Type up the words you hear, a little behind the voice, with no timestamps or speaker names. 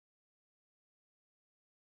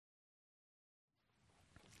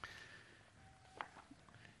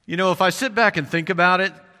You know, if I sit back and think about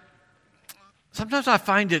it, sometimes I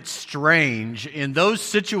find it strange in those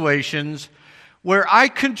situations where I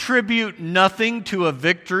contribute nothing to a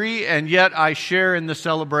victory and yet I share in the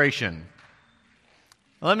celebration.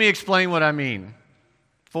 Let me explain what I mean.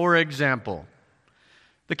 For example,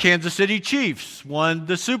 the Kansas City Chiefs won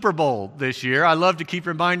the Super Bowl this year. I love to keep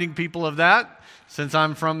reminding people of that since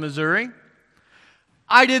I'm from Missouri.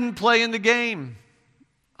 I didn't play in the game.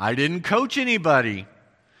 I didn't coach anybody.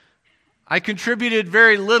 I contributed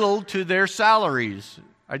very little to their salaries.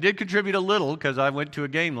 I did contribute a little because I went to a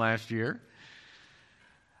game last year.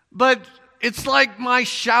 But it's like my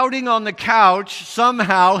shouting on the couch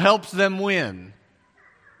somehow helps them win,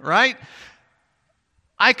 right?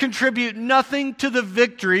 I contribute nothing to the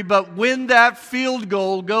victory, but when that field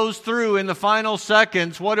goal goes through in the final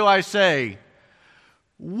seconds, what do I say?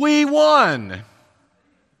 We won.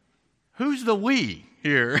 Who's the we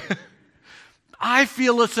here? I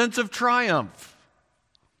feel a sense of triumph.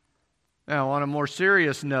 Now, on a more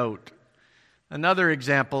serious note, another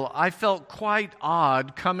example, I felt quite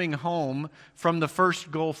odd coming home from the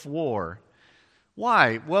first Gulf War.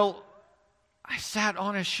 Why? Well, I sat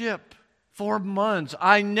on a ship for months.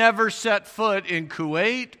 I never set foot in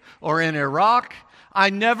Kuwait or in Iraq. I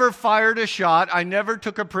never fired a shot. I never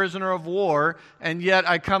took a prisoner of war, and yet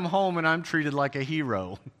I come home and I'm treated like a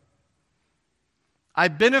hero. I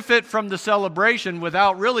benefit from the celebration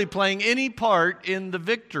without really playing any part in the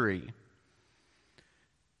victory.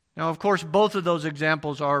 Now, of course, both of those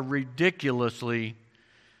examples are ridiculously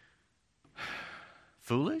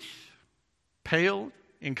foolish, pale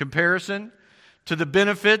in comparison to the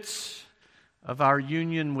benefits of our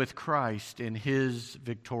union with Christ in His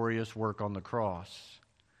victorious work on the cross.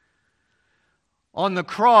 On the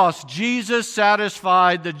cross, Jesus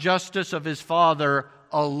satisfied the justice of His Father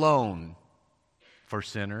alone for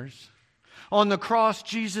sinners. On the cross,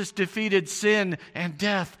 Jesus defeated sin and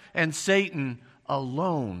death and Satan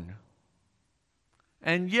alone.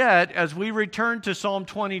 And yet, as we return to Psalm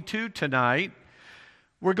 22 tonight,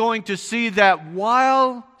 we're going to see that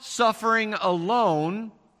while suffering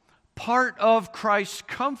alone, part of Christ's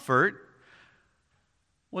comfort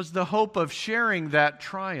was the hope of sharing that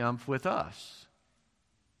triumph with us.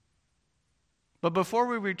 But before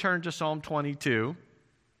we return to Psalm 22,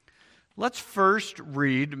 let's first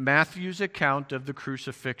read Matthew's account of the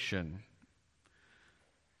crucifixion.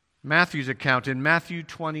 Matthew's account in Matthew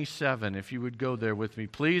 27, if you would go there with me,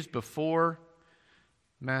 please, before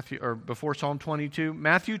Psalm 22.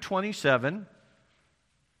 Matthew 27.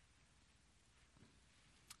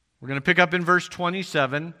 We're going to pick up in verse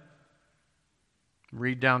 27,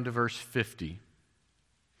 read down to verse 50.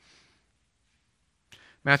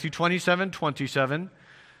 Matthew 27:27.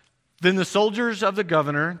 Then the soldiers of the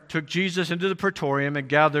governor took Jesus into the praetorium and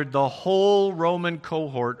gathered the whole Roman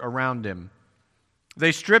cohort around him.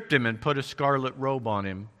 They stripped him and put a scarlet robe on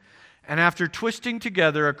him. And after twisting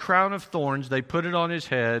together a crown of thorns, they put it on his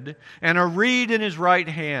head and a reed in his right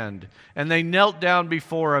hand. And they knelt down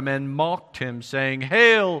before him and mocked him, saying,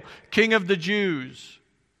 "Hail, King of the Jews!"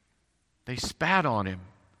 They spat on him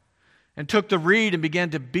and took the reed and began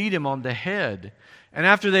to beat him on the head. And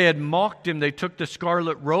after they had mocked him, they took the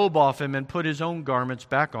scarlet robe off him and put his own garments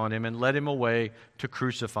back on him and led him away to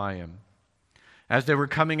crucify him. As they were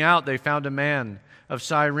coming out, they found a man of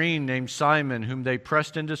Cyrene named Simon, whom they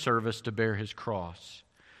pressed into service to bear his cross.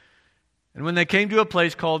 And when they came to a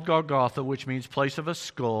place called Golgotha, which means place of a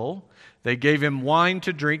skull, they gave him wine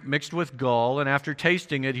to drink mixed with gall, and after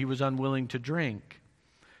tasting it, he was unwilling to drink.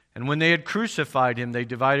 And when they had crucified him, they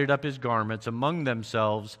divided up his garments among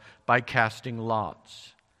themselves by casting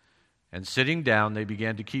lots. And sitting down, they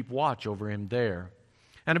began to keep watch over him there.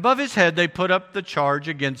 And above his head they put up the charge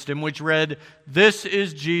against him, which read, "This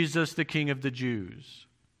is Jesus, the King of the Jews."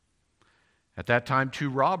 At that time 2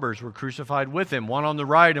 robbers were crucified with him, one on the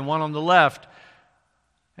right and one on the left.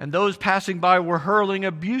 And those passing by were hurling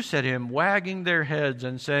abuse at him, wagging their heads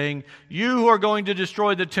and saying, "You who are going to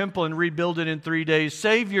destroy the temple and rebuild it in 3 days,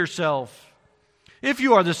 save yourself. If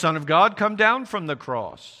you are the Son of God, come down from the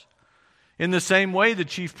cross." In the same way, the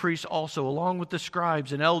chief priests also, along with the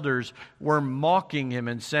scribes and elders, were mocking him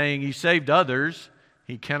and saying, "He saved others,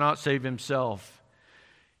 he cannot save himself.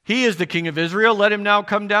 He is the King of Israel. Let him now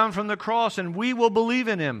come down from the cross, and we will believe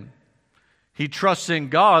in him. He trusts in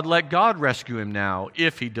God. Let God rescue him now,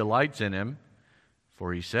 if he delights in him.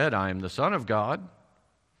 For he said, 'I am the Son of God.'"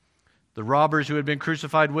 The robbers who had been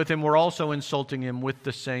crucified with him were also insulting him with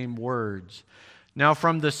the same words. Now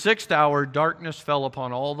from the 6th hour, darkness fell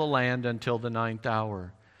upon all the land until the 9th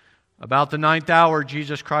hour. About the 9th hour,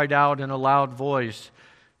 Jesus cried out in a loud voice,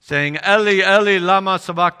 saying, Eli, Eli, lama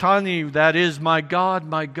sabachthani, that is, my God,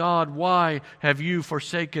 why have you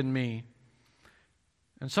forsaken me?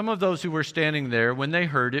 And some of those who were standing there, when they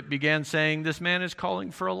heard it, began saying, this man is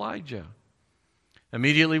calling for Elijah.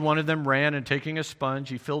 Immediately one of them ran, and taking a sponge,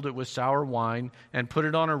 he filled it with sour wine and put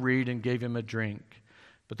it on a reed and gave him a drink.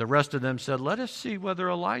 But the rest of them said, let us see whether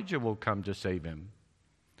Elijah will come to save him.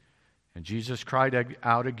 And Jesus cried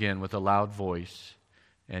out again with a loud voice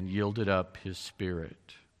and yielded up his spirit.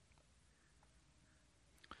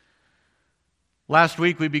 Last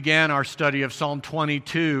week we began our study of Psalm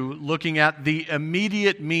 22, looking at the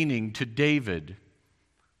immediate meaning to David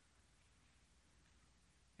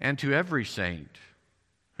and to every saint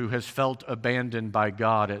who has felt abandoned by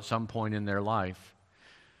God at some point in their life.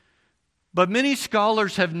 But many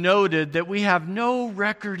scholars have noted that we have no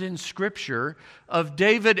record in Scripture of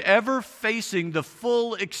David ever facing the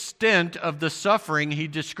full extent of the suffering he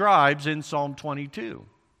describes in Psalm 22.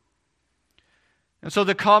 And so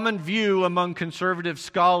the common view among conservative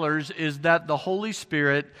scholars is that the Holy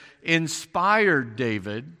Spirit inspired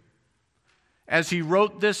David as he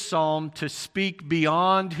wrote this psalm to speak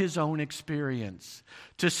beyond his own experience,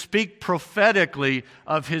 to speak prophetically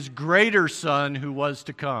of his greater Son who was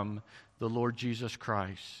to come, the Lord Jesus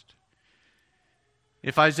Christ.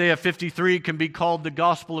 If Isaiah 53 can be called the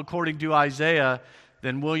gospel according to Isaiah,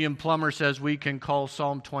 then William Plummer says we can call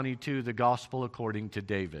Psalm 22 the gospel according to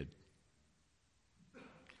David.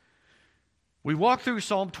 We walked through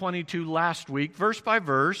Psalm 22 last week, verse by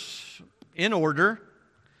verse, in order.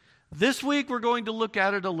 This week we're going to look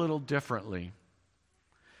at it a little differently.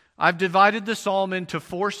 I've divided the psalm into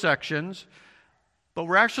 4 sections, but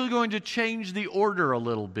we're actually going to change the order a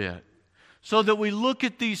little bit so that we look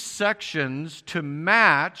at these sections to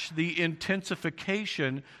match the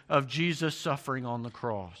intensification of Jesus' suffering on the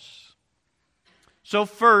cross. So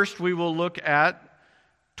first we will look at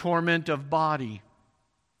torment of body.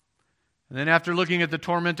 And then after looking at the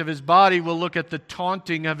torment of his body, we'll look at the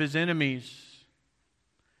taunting of his enemies.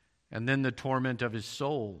 And then the torment of his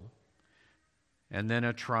soul. And then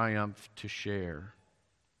a triumph to share.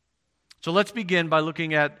 So let's begin by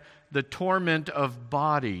looking at the torment of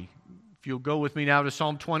body. If you'll go with me now to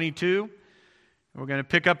Psalm 22. We're going to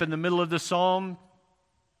pick up in the middle of the psalm,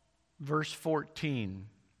 verse 14.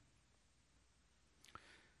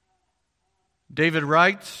 David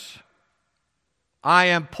writes, I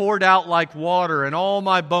am poured out like water, and all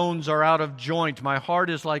my bones are out of joint. My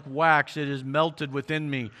heart is like wax, it is melted within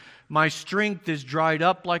me. My strength is dried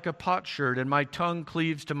up like a potsherd, and my tongue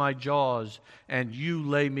cleaves to my jaws, and you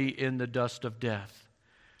lay me in the dust of death.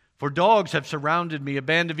 For dogs have surrounded me, a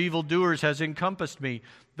band of evildoers has encompassed me.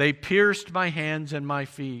 They pierced my hands and my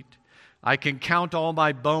feet. I can count all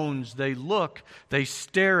my bones. They look, they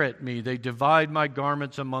stare at me. They divide my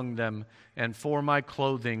garments among them, and for my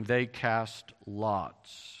clothing they cast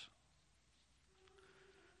lots.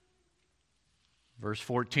 Verse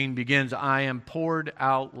 14 begins, I am poured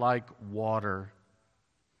out like water.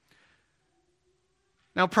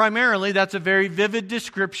 Now, primarily, that's a very vivid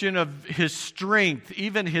description of his strength,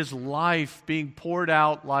 even his life being poured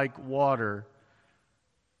out like water.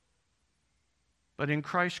 But in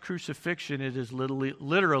Christ's crucifixion, it is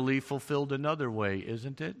literally fulfilled another way,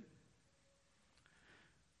 isn't it?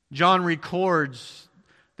 John records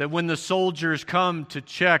that when the soldiers come to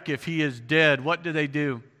check if he is dead, what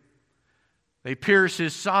do? They pierce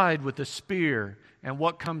his side with a spear, and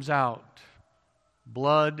what comes out?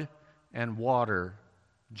 Blood and water,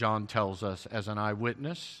 John tells us as an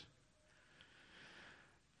eyewitness.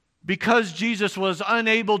 Because Jesus was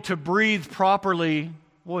unable to breathe properly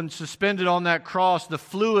when suspended on that cross, the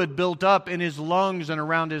fluid built up in his lungs and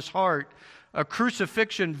around his heart. A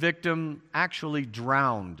crucifixion victim actually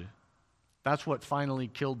drowned. That's what finally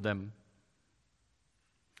killed them.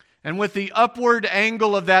 And with the upward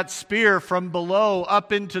angle of that spear from below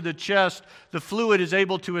up into the chest, the fluid is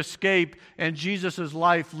able to escape, and Jesus'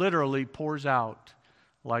 life literally pours out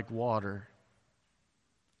like water.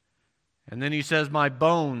 And then he says, my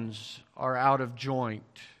bones are out of joint.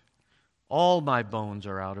 All my bones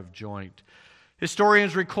are out of joint.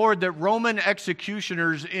 Historians record that Roman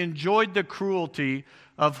executioners enjoyed the cruelty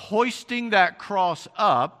of hoisting that cross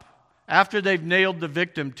up after they've nailed the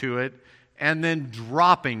victim to it and then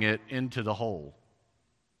dropping it into the hole.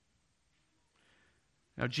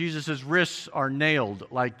 Now, Jesus' wrists are nailed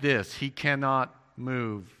like this. He cannot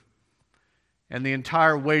move. And the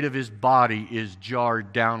entire weight of his body is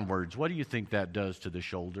jarred downwards. What do you think that does to the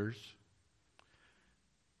shoulders?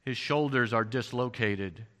 His shoulders are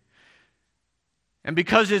dislocated. And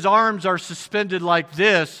because his arms are suspended like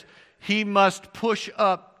this, he must push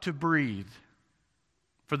up to breathe,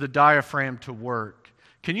 for the diaphragm to work.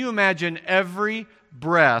 Can you imagine every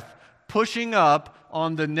breath pushing up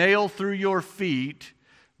on the nail through your feet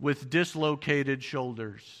with dislocated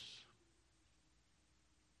shoulders?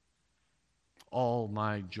 All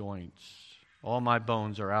my joints, all my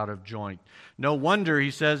bones are out of joint. No wonder,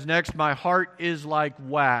 he says next, my heart is like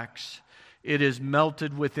wax. It is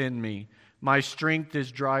melted within me. My strength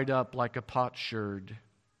is dried up like a potsherd.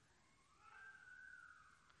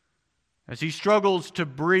 As he struggles to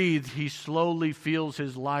breathe, he slowly feels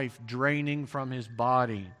his life draining from his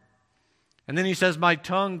body. And then he says, my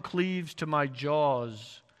tongue cleaves to my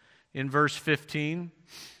jaws in verse 15.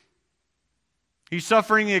 He's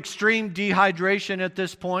suffering extreme dehydration at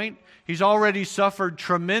this point. He's already suffered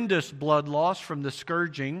tremendous blood loss from the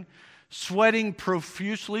scourging, sweating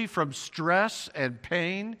profusely from stress and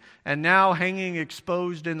pain, and now hanging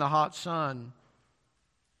exposed in the hot sun.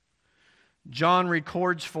 John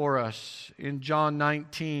records for us in John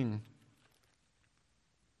 19,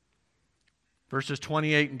 verses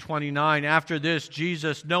 28 and 29. After this,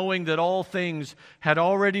 Jesus, knowing that all things had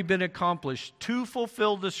already been accomplished to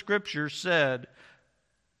fulfill the Scripture, said,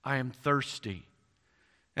 I am thirsty.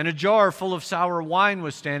 And a jar full of sour wine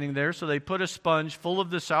was standing there, so they put a sponge full of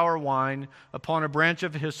the sour wine upon a branch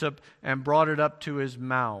of hyssop and brought it up to his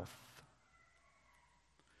mouth.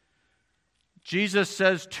 Jesus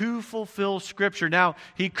says to fulfill Scripture. Now,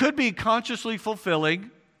 he could be consciously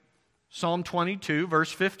fulfilling Psalm 22,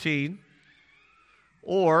 verse 15,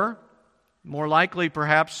 or more likely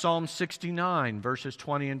perhaps Psalm 69, verses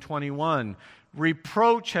 20 and 21.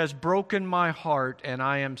 Reproach has broken my heart, and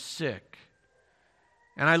I am sick.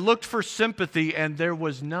 And I looked for sympathy, and there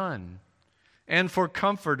was none, and for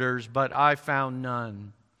comforters, but I found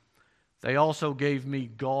none. They also gave me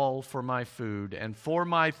gall for my food, and for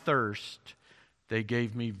my thirst they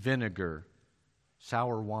gave me vinegar,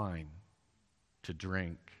 sour wine, to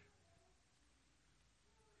drink.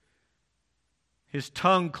 His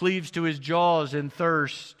tongue cleaves to his jaws in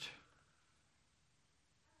thirst.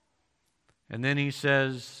 And then he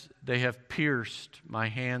says, they have pierced my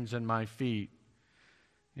hands and my feet,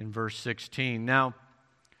 in verse 16. Now,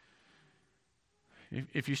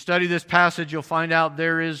 if you study this passage, you'll find out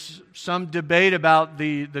there is some debate about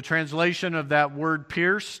the translation of that word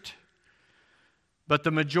pierced. But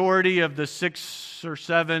the majority of the 6 or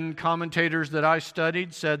 7 commentators that I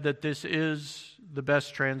studied said that this is the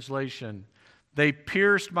best translation. They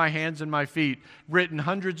pierced my hands and my feet, written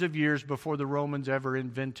hundreds of years before the Romans ever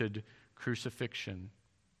invented crucifixion.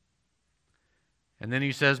 And then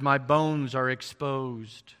he says, my bones are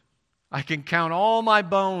exposed. I can count all my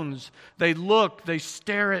bones. They look, they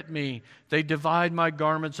stare at me. They divide my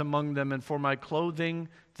garments among them, and for my clothing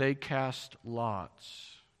they cast lots.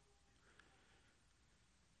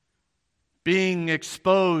 Being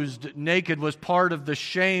exposed naked was part of the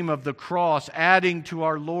shame of the cross, adding to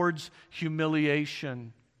our Lord's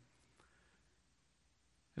humiliation.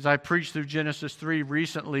 As I preached through Genesis 3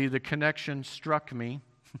 recently, the connection struck me.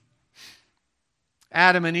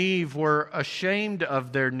 Adam and Eve were ashamed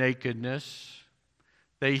of their nakedness.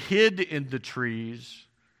 They hid in the trees,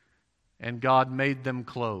 and God made them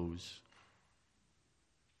clothes.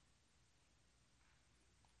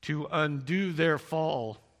 To undo their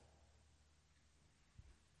fall,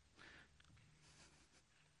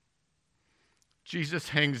 Jesus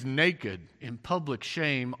hangs naked in public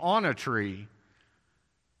shame on a tree,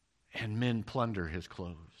 and men plunder his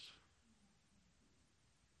clothes.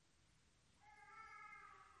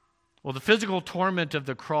 Well, the physical torment of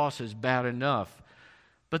the cross is bad enough,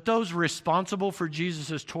 but those responsible for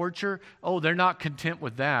Jesus' torture, they're not content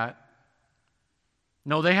with that.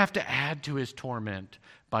 No, they have to add to his torment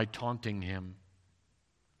by taunting him.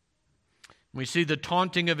 We see the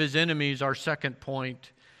taunting of his enemies, our second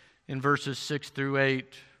point, in verses 6 through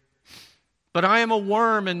 8. But I am a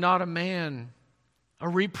worm and not a man, a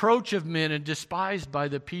reproach of men and despised by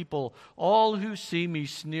the people. All who see me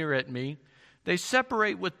sneer at me. They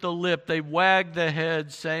separate with the lip, they wag the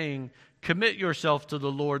head, saying, commit yourself to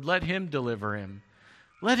the Lord, let him deliver him.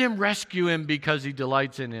 Let him rescue him because he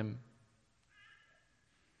delights in him.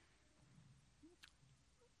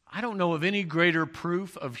 I don't know of any greater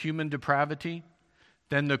proof of human depravity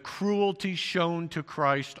than the cruelty shown to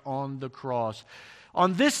Christ on the cross.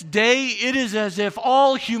 On this day, it is as if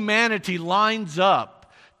all humanity lines up,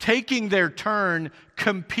 taking their turn,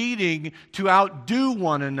 competing to outdo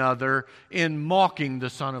one another in mocking the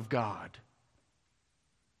Son of God.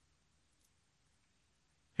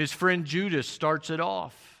 His friend Judas starts it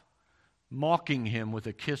off, mocking him with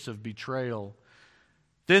a kiss of betrayal.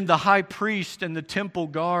 Then the high priest and the temple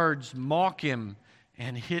guards mock him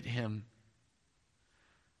and hit him.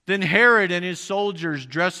 Then Herod and his soldiers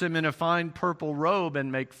dress him in a fine purple robe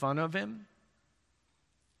and make fun of him.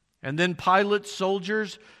 And then Pilate's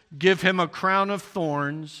soldiers give him a crown of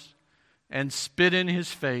thorns and spit in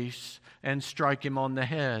his face and strike him on the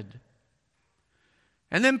head.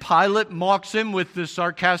 And then Pilate mocks him with the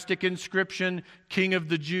sarcastic inscription, King of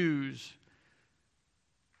the Jews.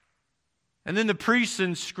 And then the priests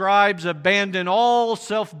and scribes abandon all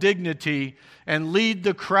self-dignity and lead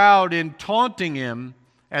the crowd in taunting him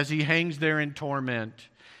as he hangs there in torment.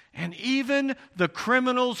 And even the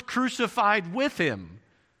criminals crucified with him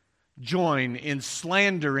join in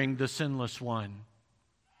slandering the sinless one.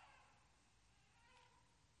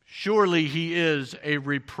 Surely he is a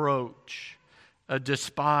reproach, a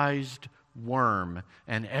despised worm,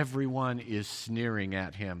 and everyone is sneering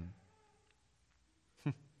at him.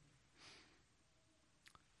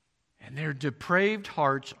 And their depraved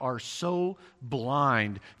hearts are so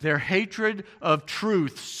blind, their hatred of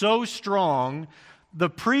truth so strong. The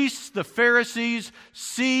priests, the Pharisees,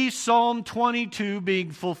 see Psalm 22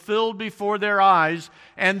 being fulfilled before their eyes,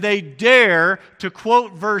 and they dare to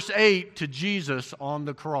quote verse 8 to Jesus on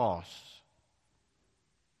the cross,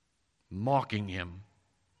 mocking him.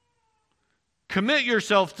 Commit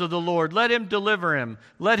yourself to the Lord. Let him deliver him.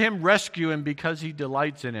 Let him rescue him because he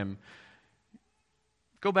delights in him.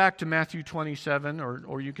 Go back to Matthew 27,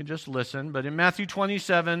 or you can just listen. But in Matthew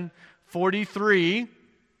 27, 43,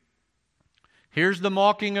 here's the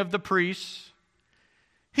mocking of the priests.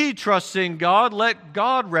 He trusts in God. Let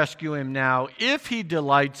God rescue him now, if he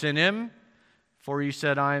delights in him. For he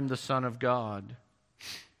said, I am the Son of God.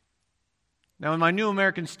 Now, in my New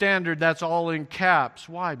American Standard, that's all in caps.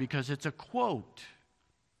 Why? Because it's a quote.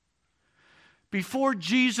 Before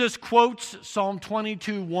Jesus quotes Psalm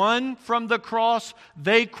 22:1 from the cross,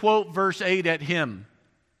 they quote verse 8 at him.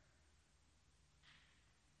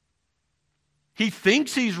 He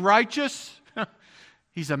thinks he's righteous.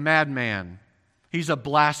 He's a madman. He's a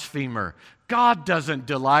blasphemer. God doesn't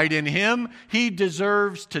delight in him. He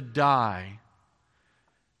deserves to die.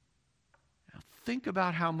 Now, think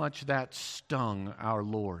about how much that stung our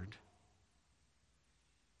Lord.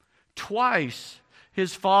 Twice,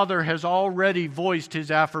 his Father has already voiced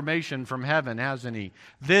his affirmation from heaven, hasn't he?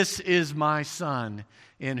 This is my Son,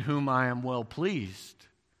 in whom I am well pleased.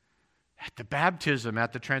 At the baptism,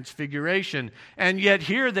 at the transfiguration. And yet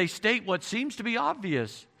here they state what seems to be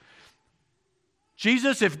obvious.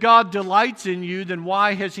 Jesus, if God delights in you, then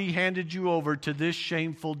why has he handed you over to this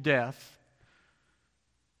shameful death?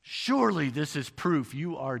 Surely this is proof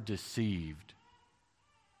you are deceived.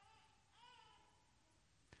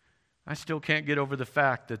 I still can't get over the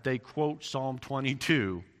fact that they quote Psalm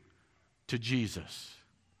 22 to Jesus,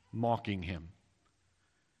 mocking him.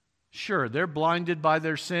 Sure, they're blinded by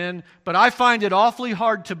their sin, but I find it awfully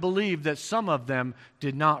hard to believe that some of them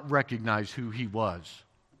did not recognize who he was.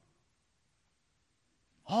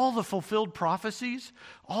 All the fulfilled prophecies,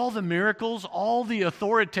 all the miracles, all the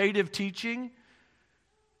authoritative teaching.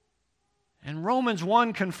 And Romans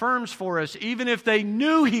 1 confirms for us, even if they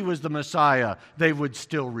knew he was the Messiah, they would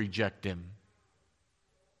still reject him.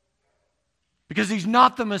 Because he's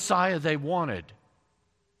not the Messiah they wanted.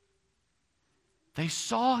 They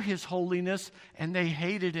saw his holiness and they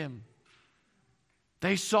hated him.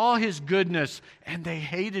 They saw his goodness and they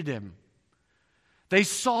hated him. They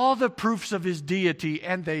saw the proofs of his deity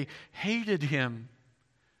and they hated him.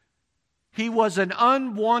 He was an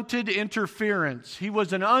unwanted interference. He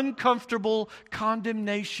was an uncomfortable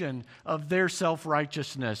condemnation of their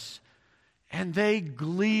self-righteousness. And they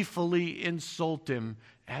gleefully insult him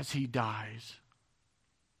as he dies.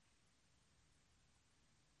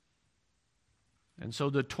 And so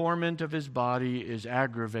the torment of his body is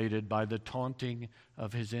aggravated by the taunting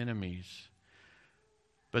of his enemies.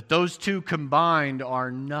 But those two combined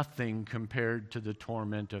are nothing compared to the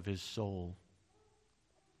torment of his soul.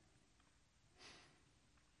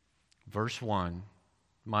 Verse 1,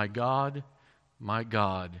 my God,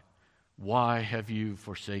 why have you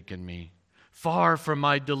forsaken me? Far from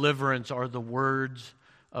my deliverance are the words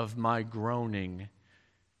of my groaning.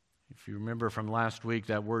 If you remember from last week,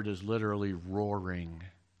 that word is literally roaring.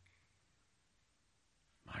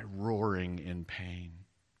 My roaring in pain.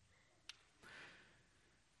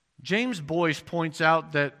 James Boyce points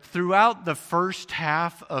out that throughout the first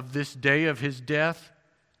half of this day of his death,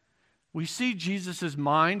 we see Jesus'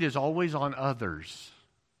 mind is always on others.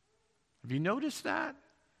 Have you noticed that?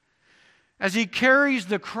 As he carries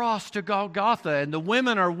the cross to Golgotha and the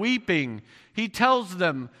women are weeping, he tells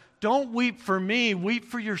them, don't weep for me, weep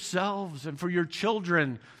for yourselves and for your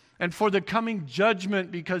children and for the coming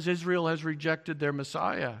judgment because Israel has rejected their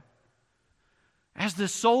Messiah. As the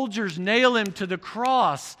soldiers nail him to the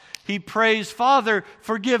cross, he prays, "Father,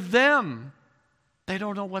 forgive them. They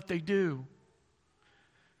don't know what they do."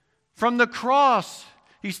 From the cross,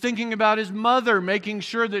 he's thinking about his mother, making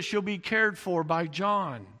sure that she'll be cared for by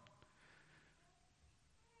John.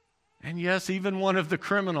 And yes, even one of the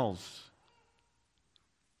criminals,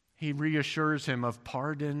 he reassures him of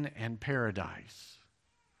pardon and paradise.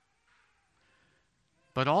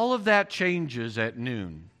 But all of that changes at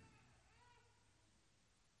noon.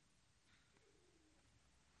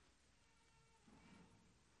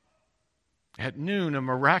 At noon, a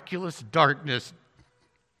miraculous darkness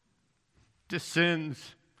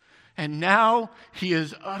descends, and now he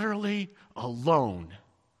is utterly alone,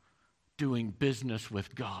 doing business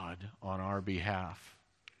with God on our behalf.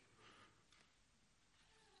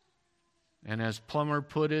 And as Plummer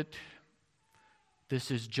put it,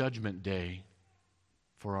 this is Judgment Day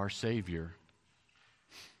for our Savior.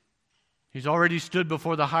 He's already stood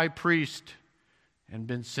before the high priest and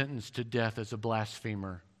been sentenced to death as a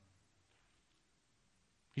blasphemer.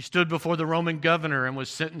 He stood before the Roman governor and was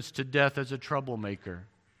sentenced to death as a troublemaker.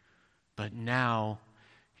 But now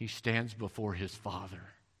he stands before his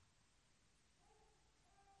Father,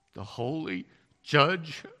 the holy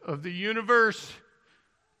judge of the universe,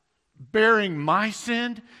 bearing my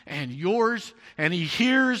sin and yours, and he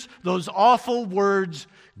hears those awful words,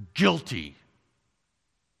 "Guilty.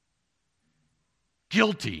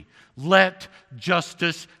 Guilty. Let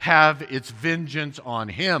justice have its vengeance on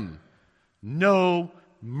him. No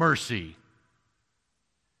mercy."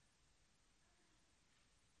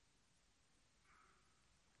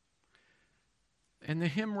 And the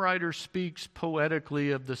hymn writer speaks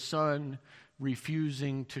poetically of the sun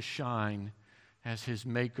refusing to shine as his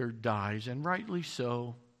Maker dies, and rightly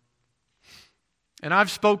so. And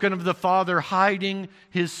I've spoken of the Father hiding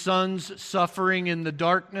his Son's suffering in the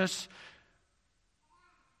darkness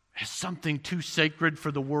as something too sacred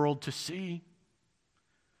for the world to see.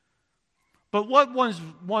 But what was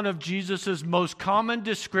one of Jesus' most common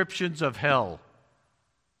descriptions of hell?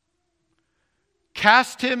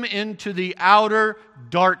 Cast him into the outer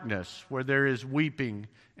darkness where there is weeping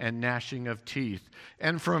and gnashing of teeth.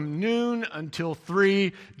 And from noon until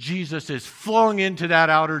 3, Jesus is flung into that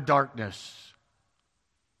outer darkness.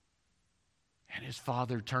 And his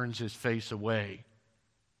Father turns his face away.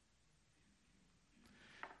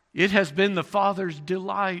 It has been the Father's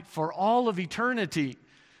delight for all of eternity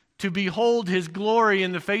to behold his glory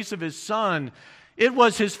in the face of his Son. It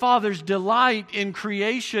was his Father's delight in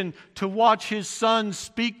creation to watch his Son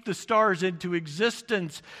speak the stars into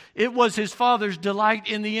existence. It was his Father's delight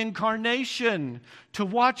in the incarnation to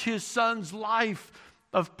watch his Son's life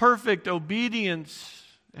of perfect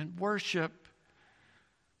obedience and worship.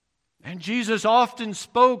 And Jesus often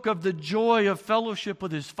spoke of the joy of fellowship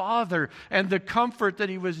with his Father and the comfort that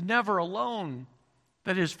he was never alone,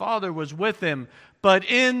 that his Father was with him. But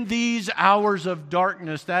in these hours of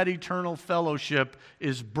darkness, that eternal fellowship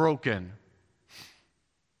is broken.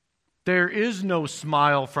 There is no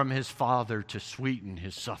smile from his Father to sweeten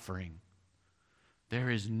his suffering.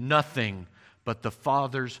 There is nothing but the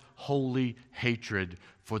Father's holy hatred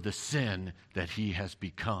for the sin that he has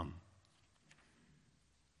become.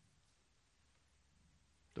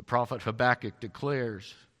 The prophet Habakkuk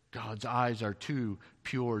declares, God's eyes are too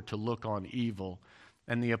pure to look on evil.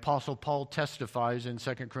 And the Apostle Paul testifies in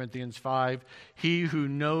 2 Corinthians 5, he who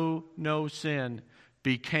knew no sin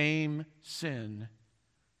became sin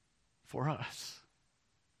for us.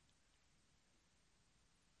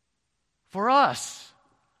 For us.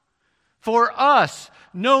 For us.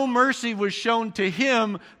 No mercy was shown to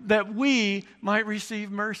him that we might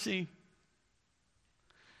receive mercy.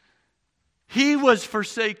 He was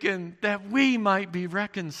forsaken that we might be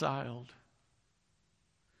reconciled.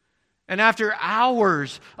 And after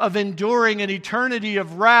hours of enduring an eternity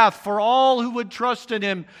of wrath for all who would trust in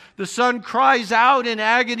him, the Son cries out in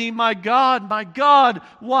agony, my God,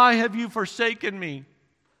 why have you forsaken me?"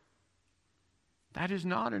 That is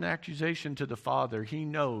not an accusation to the Father. He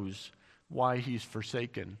knows why he's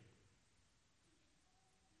forsaken.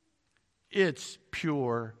 It's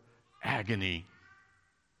pure agony.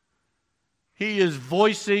 He is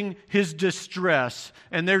voicing his distress,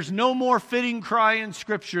 and there's no more fitting cry in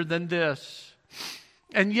Scripture than this.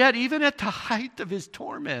 And yet, even at the height of his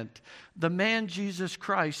torment, the man Jesus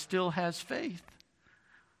Christ still has faith.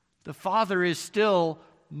 The Father is still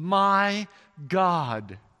my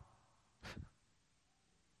God.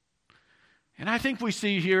 And I think we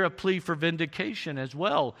see here a plea for vindication as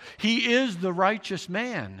well. He is the righteous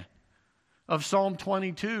man of Psalm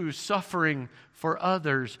 22, suffering for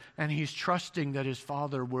others, and he's trusting that his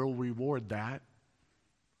Father will reward that.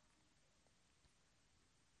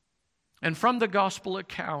 And from the gospel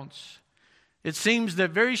accounts, it seems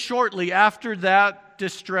that very shortly after that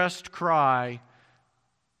distressed cry,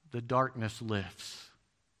 the darkness lifts.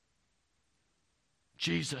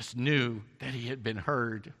 Jesus knew that he had been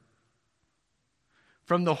heard.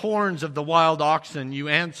 From the horns of the wild oxen you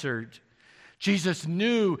answered. Jesus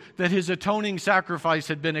knew that his atoning sacrifice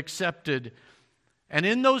had been accepted. And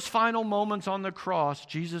in those final moments on the cross,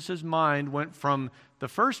 Jesus' mind went from the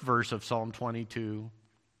first verse of Psalm 22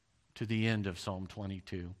 to the end of Psalm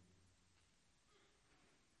 22.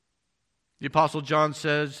 The Apostle John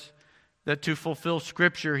says that to fulfill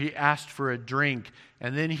Scripture, he asked for a drink,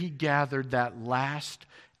 and then he gathered that last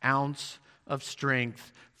ounce of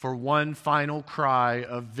strength for one final cry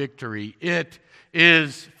of victory. It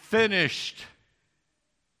is finished,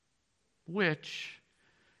 which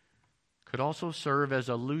could also serve as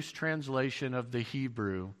a loose translation of the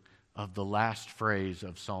Hebrew of the last phrase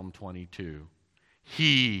of Psalm 22.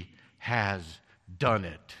 He has done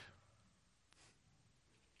it.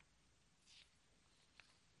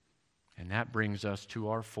 And that brings us to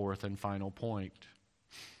our fourth and final point.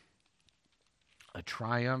 A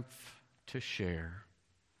triumph to share.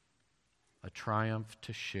 A triumph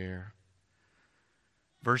to share.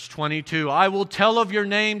 Verse 22, I will tell of your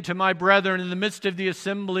name to my brethren. In the midst of the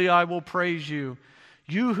assembly I will praise you.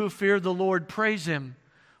 You who fear the Lord, praise him.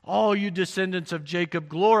 All you descendants of Jacob,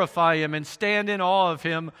 glorify him and stand in awe of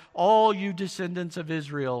him, all you descendants of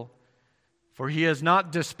Israel. For he has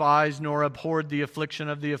not despised nor abhorred the affliction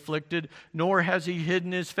of the afflicted, nor has he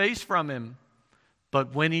hidden his face from him.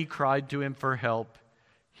 But when he cried to him for help,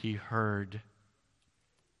 he heard.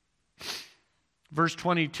 Verse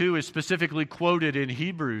 22 is specifically quoted in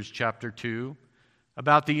Hebrews chapter 2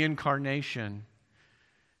 about the incarnation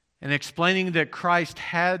and explaining that Christ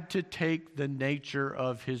had to take the nature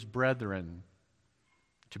of his brethren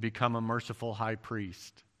to become a merciful high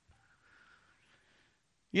priest.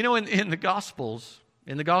 You know, in the Gospels,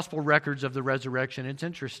 in the Gospel records of the resurrection, it's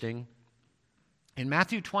interesting. In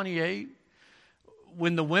Matthew 28,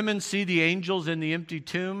 when the women see the angels in the empty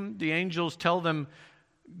tomb, the angels tell them,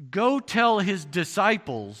 go tell his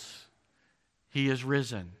disciples he is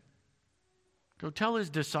risen. Go tell his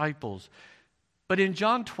disciples. But in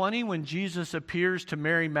John 20, when Jesus appears to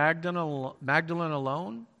Mary Magdalene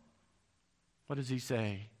alone, what does he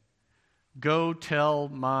say? Go tell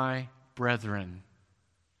my brethren.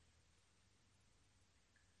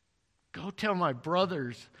 Go tell my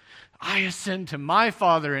brothers, I ascend to my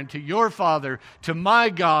Father and to your Father, to my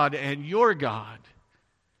God and your God.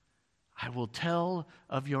 I will tell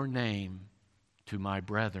of your name to my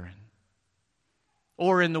brethren.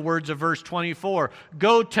 Or in the words of verse 24,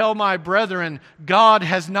 go tell my brethren, God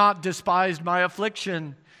has not despised my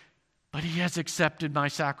affliction, but he has accepted my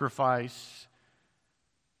sacrifice.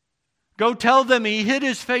 Go tell them he hid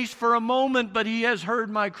his face for a moment, but he has heard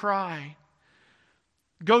my cry.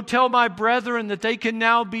 Go tell my brethren that they can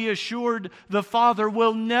now be assured the Father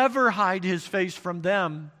will never hide his face from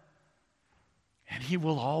them, and he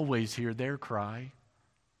will always hear their cry.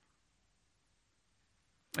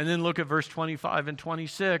 And then look at verse 25 and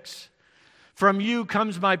 26. From you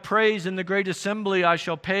comes my praise in the great assembly. I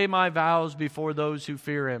shall pay my vows before those who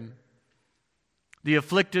fear him. The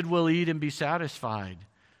afflicted will eat and be satisfied.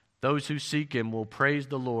 Those who seek him will praise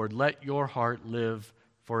the Lord. Let your heart live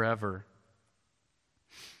forever.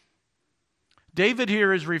 David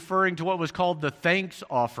here is referring to what was called the thanks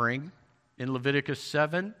offering in Leviticus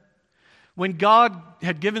 7. When God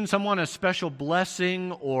had given someone a special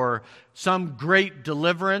blessing or some great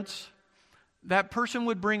deliverance, that person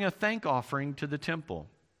would bring a thank offering to the temple.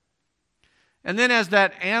 And then as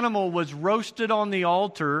that animal was roasted on the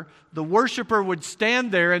altar, the worshiper would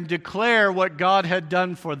stand there and declare what God had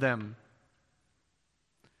done for them.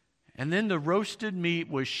 And then the roasted meat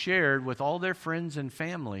was shared with all their friends and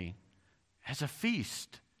family as a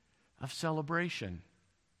feast of celebration.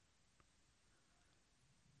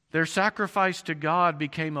 Their sacrifice to God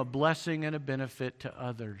became a blessing and a benefit to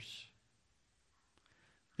others.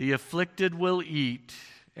 The afflicted will eat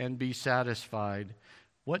and be satisfied.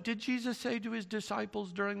 What did Jesus say to his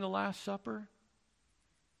disciples during the Last Supper?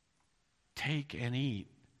 Take and eat.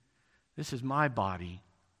 This is my body,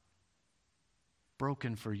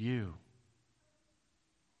 broken for you.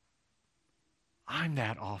 I'm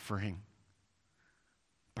that offering,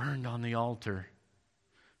 burned on the altar,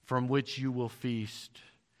 from which you will feast.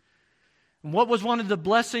 And what was one of the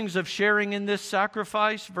blessings of sharing in this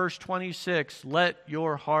sacrifice? Verse 26, let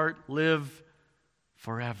your heart live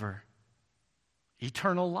forever.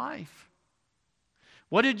 Eternal life.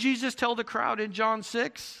 What did Jesus tell the crowd in John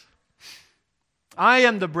 6? I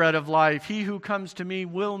am the bread of life. He who comes to me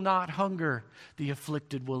will not hunger. The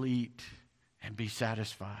afflicted will eat and be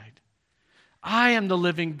satisfied. I am the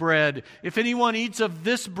living bread. If anyone eats of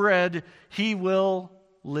this bread, he will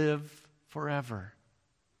live forever.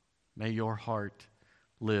 May your heart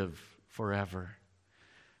live forever.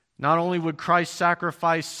 Not only would Christ's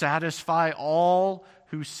sacrifice satisfy all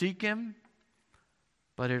who seek Him,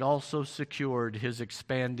 but it also secured His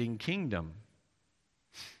expanding kingdom.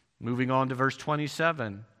 Moving on to verse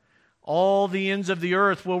 27. All the ends of the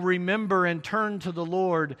earth will remember and turn to the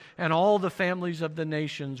Lord, and all the families of the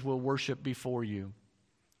nations will worship before you.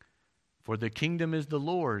 For the kingdom is the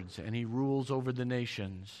Lord's, and He rules over the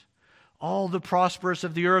nations. All the prosperous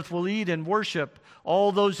of the earth will eat and worship.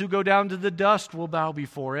 All those who go down to the dust will bow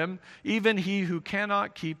before Him, even he who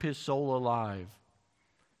cannot keep his soul alive.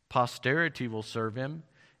 Posterity will serve Him,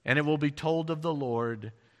 and it will be told of the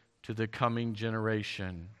Lord to the coming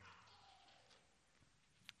generation.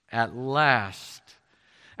 At last,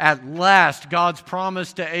 God's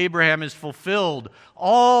promise to Abraham is fulfilled.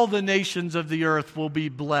 All the nations of the earth will be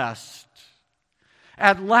blessed.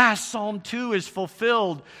 At last, Psalm 2 is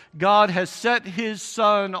fulfilled. God has set His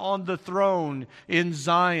Son on the throne in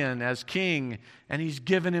Zion as king, and He's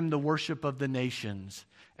given Him the worship of the nations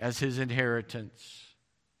as His inheritance.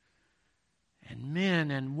 And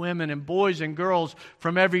men and women and boys and girls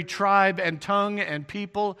from every tribe and tongue and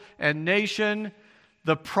people and nation,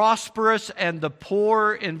 the prosperous and the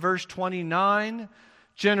poor in verse 29,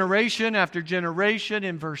 generation after generation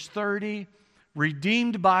in verse 30,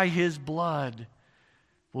 redeemed by His blood,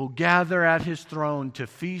 will gather at His throne to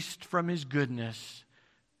feast from His goodness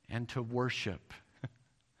and to worship.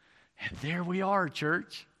 And there we are,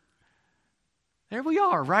 church. There we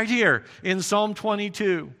are, right here in Psalm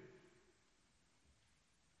 22.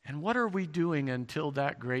 And what are we doing until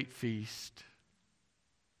that great feast?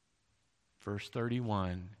 Verse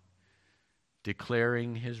 31,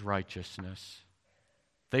 declaring His righteousness.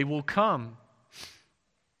 They will come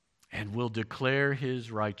and will declare His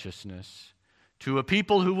righteousness to a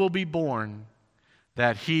people who will be born,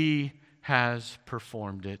 that He has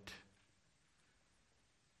performed it.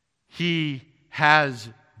 He has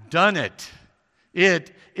done it.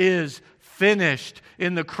 It is finished.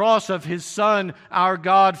 In the cross of His Son, our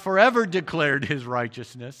God forever declared His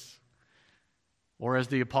righteousness. Or as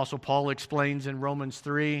the Apostle Paul explains in Romans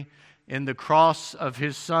 3, in the cross of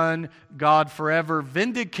His Son, God forever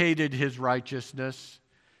vindicated His righteousness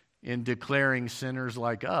in declaring sinners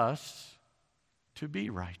like us to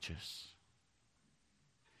be righteous.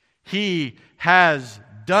 He has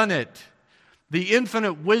done it. The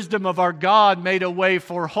infinite wisdom of our God made a way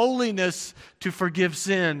for holiness to forgive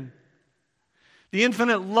sin. The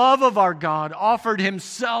infinite love of our God offered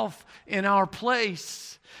Himself in our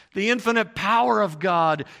place. The infinite power of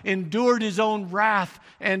God endured His own wrath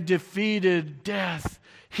and defeated death.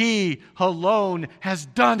 He alone has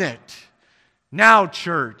done it. Now,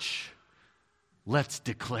 church, let's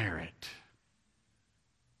declare it.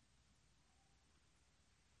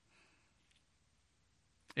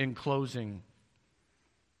 In closing,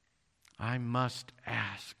 I must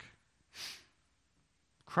ask,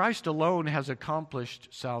 Christ alone has accomplished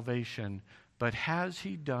salvation, but has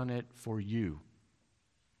He done it for you?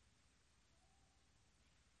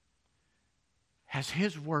 Has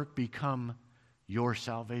His work become your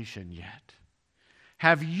salvation yet?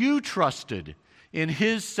 Have you trusted in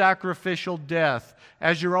His sacrificial death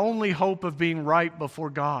as your only hope of being right before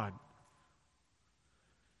God?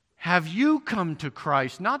 Have you come to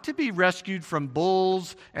Christ not to be rescued from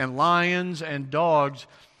bulls and lions and dogs,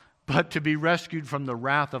 but to be rescued from the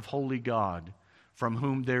wrath of holy God, from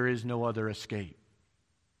whom there is no other escape?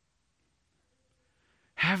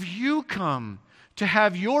 Have you come to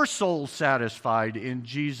have your soul satisfied in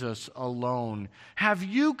Jesus alone? Have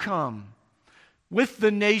you come with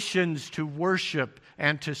the nations to worship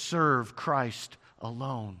and to serve Christ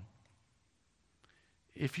alone?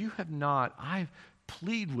 If you have not, I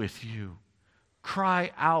plead with you.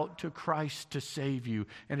 Cry out to Christ to save you.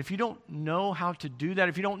 And if you don't know how to do that,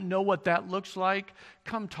 if you don't know what that looks like,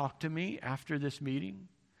 come talk to me after this meeting.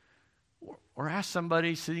 Or ask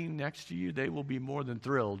somebody sitting next to you. They will be more than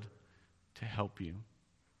thrilled to help you.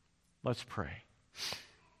 Let's pray.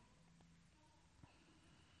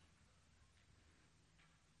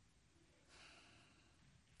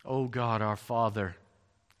 Oh God, our Father,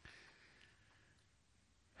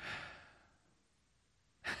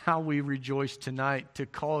 how we rejoice tonight to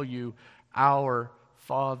call you our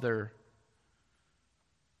Father.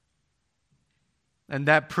 And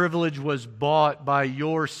that privilege was bought by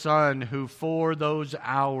your Son, who for those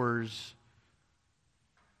hours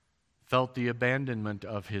felt the abandonment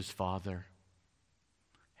of His Father.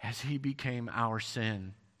 as He became our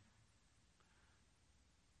sin.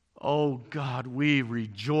 Oh God, we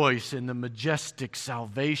rejoice in the majestic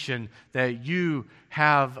salvation that You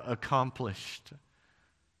have accomplished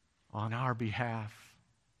on our behalf.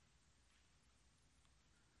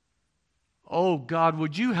 Oh God,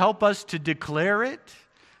 would You help us to declare it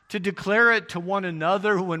to one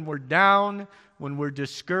another when we're down, when we're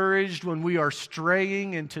discouraged, when we are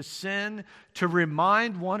straying into sin, to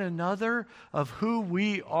remind one another of who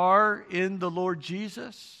we are in the Lord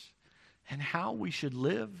Jesus and how we should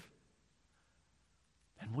live.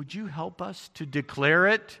 And would You help us to declare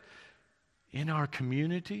it in our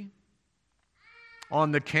community,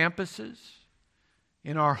 on the campuses,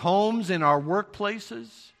 in our homes, in our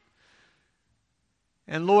workplaces?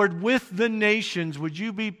 And Lord, with the nations, would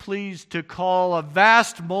You be pleased to call a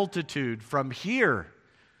vast multitude from here,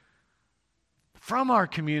 from our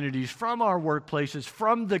communities, from our workplaces,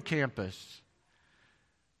 from the campus,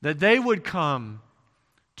 that they would come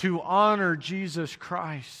to honor Jesus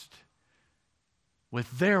Christ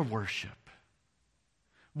with their worship,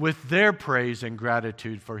 with their praise and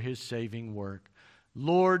gratitude for His saving work.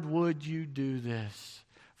 Lord, would You do this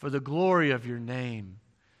for the glory of Your name?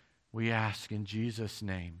 We ask in Jesus'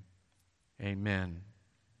 name. Amen.